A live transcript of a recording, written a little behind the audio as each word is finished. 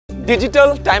Digital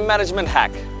time management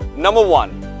hack number 1,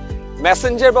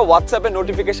 Messenger বা হোয়াটসঅ্যাপের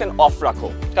notification off রাখো,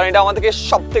 কারণ এটা আমাদেরকে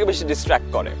সবথেকে বেশি ডিস্ট্র্যাক্ট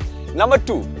করে। নাম্বার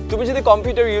 2, তুমি যদি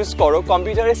কম্পিউটার ইউজ করো,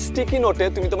 কম্পিউটারের স্টিকি নোটে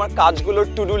তুমি তোমার কাজগুলোর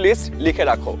টু ডু লিস্ট লিখে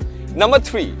রাখো। নাম্বার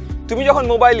 3, তুমি যখন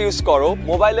মোবাইল ইউজ করো,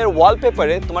 মোবাইলের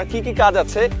ওয়ালপেপারে তোমার কি কি কাজ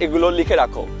আছে এগুলো লিখে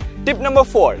রাখো। টিপ নাম্বার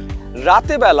 4,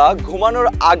 রাতে বেলা ঘুমানোর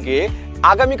আগে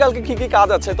আগামীকালকে কি কি কাজ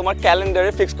আছে তোমার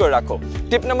ক্যালেন্ডারে ফিক্স করে রাখো।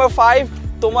 টিপ নাম্বার 5,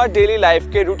 তোমার ডেইলি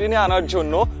লাইফকে রুটিনে আনার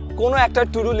জন্য কোনো একটা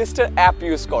টু ডু লিস্টের অ্যাপ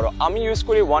ইউজ করো। আমি ইউজ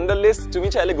করি ওয়ান্ডার লিস্ট, তুমি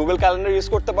চাইলে গুগল ক্যালেন্ডার ইউজ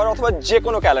করতে পারো অথবা যে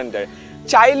কোনো ক্যালেন্ডার।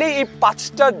 চাইলে এই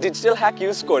 5টা ডিজিটাল হ্যাক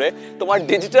ইউজ করে তোমার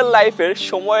ডিজিটাল লাইফের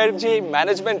সময়ের যে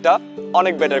ম্যানেজমেন্টটা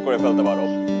অনেক বেটার করে ফেলতে পারো।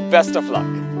 Best of luck.